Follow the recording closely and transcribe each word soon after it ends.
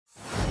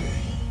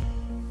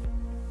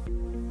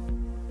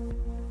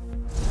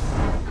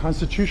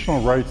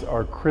Constitutional rights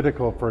are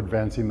critical for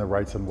advancing the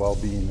rights and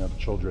well-being of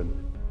children.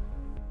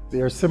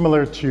 They are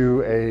similar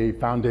to a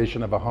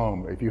foundation of a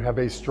home. If you have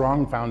a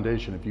strong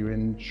foundation, if you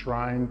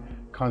enshrine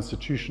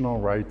constitutional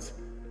rights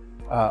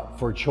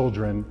for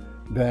children,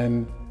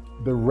 then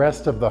the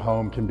rest of the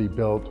home can be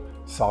built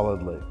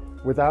solidly.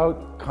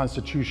 Without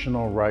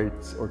constitutional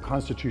rights or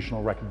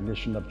constitutional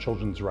recognition of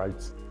children's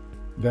rights,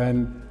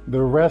 then the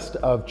rest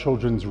of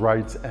children's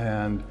rights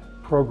and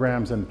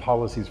programs and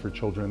policies for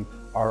children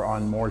are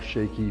on more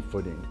shaky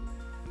footing.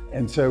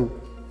 And so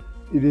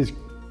it is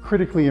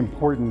critically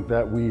important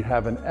that we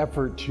have an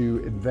effort to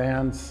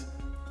advance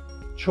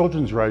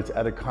children's rights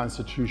at a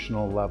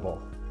constitutional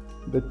level.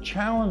 The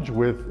challenge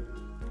with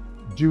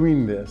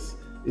doing this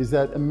is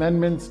that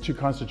amendments to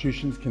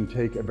constitutions can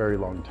take a very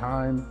long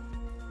time.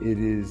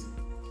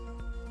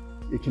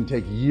 It can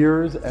take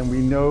years, and we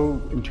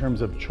know in terms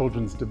of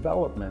children's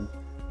development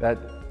that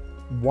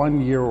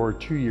 1 year or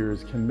 2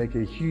 years can make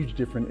a huge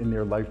difference in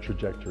their life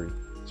trajectory.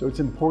 So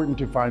it's important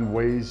to find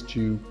ways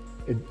to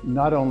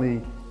not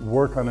only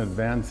work on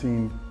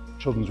advancing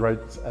children's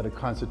rights at a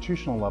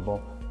constitutional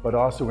level, but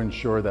also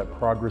ensure that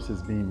progress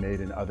is being made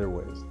in other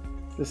ways.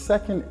 The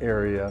second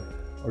area,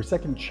 or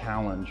second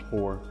challenge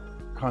for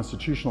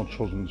constitutional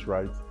children's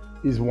rights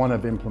is one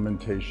of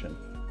implementation.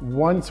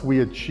 Once we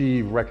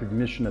achieve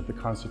recognition at the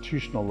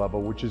constitutional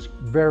level, which is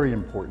very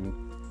important,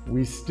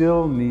 we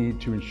still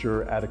need to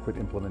ensure adequate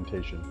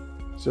implementation.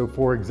 So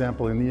for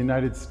example, in the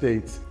United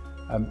States,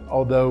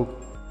 although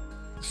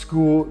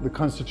the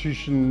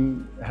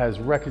Constitution has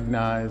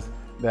recognized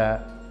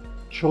that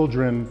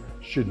children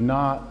should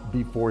not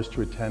be forced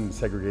to attend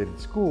segregated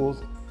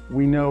schools,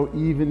 we know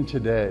even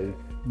today,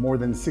 more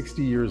than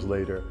 60 years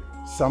later,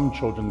 some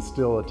children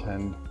still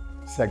attend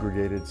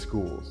segregated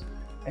schools.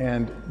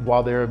 And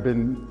while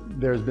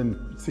there's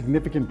been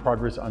significant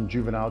progress on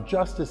juvenile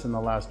justice in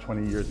the last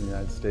 20 years in the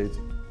United States,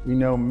 we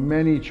know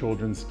many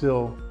children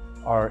still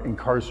are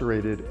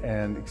incarcerated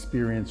and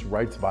experience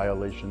rights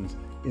violations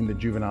in the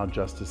juvenile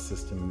justice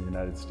system in the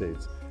United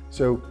States.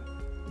 So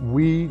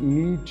we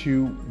need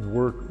to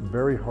work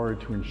very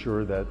hard to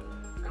ensure that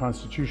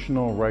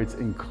constitutional rights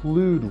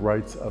include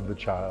rights of the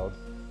child,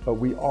 but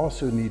we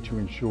also need to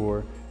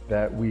ensure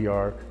that we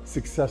are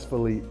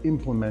successfully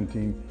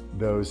implementing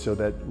those so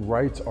that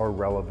rights are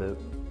relevant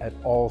at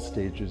all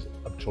stages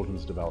of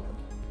children's development.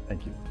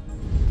 Thank you.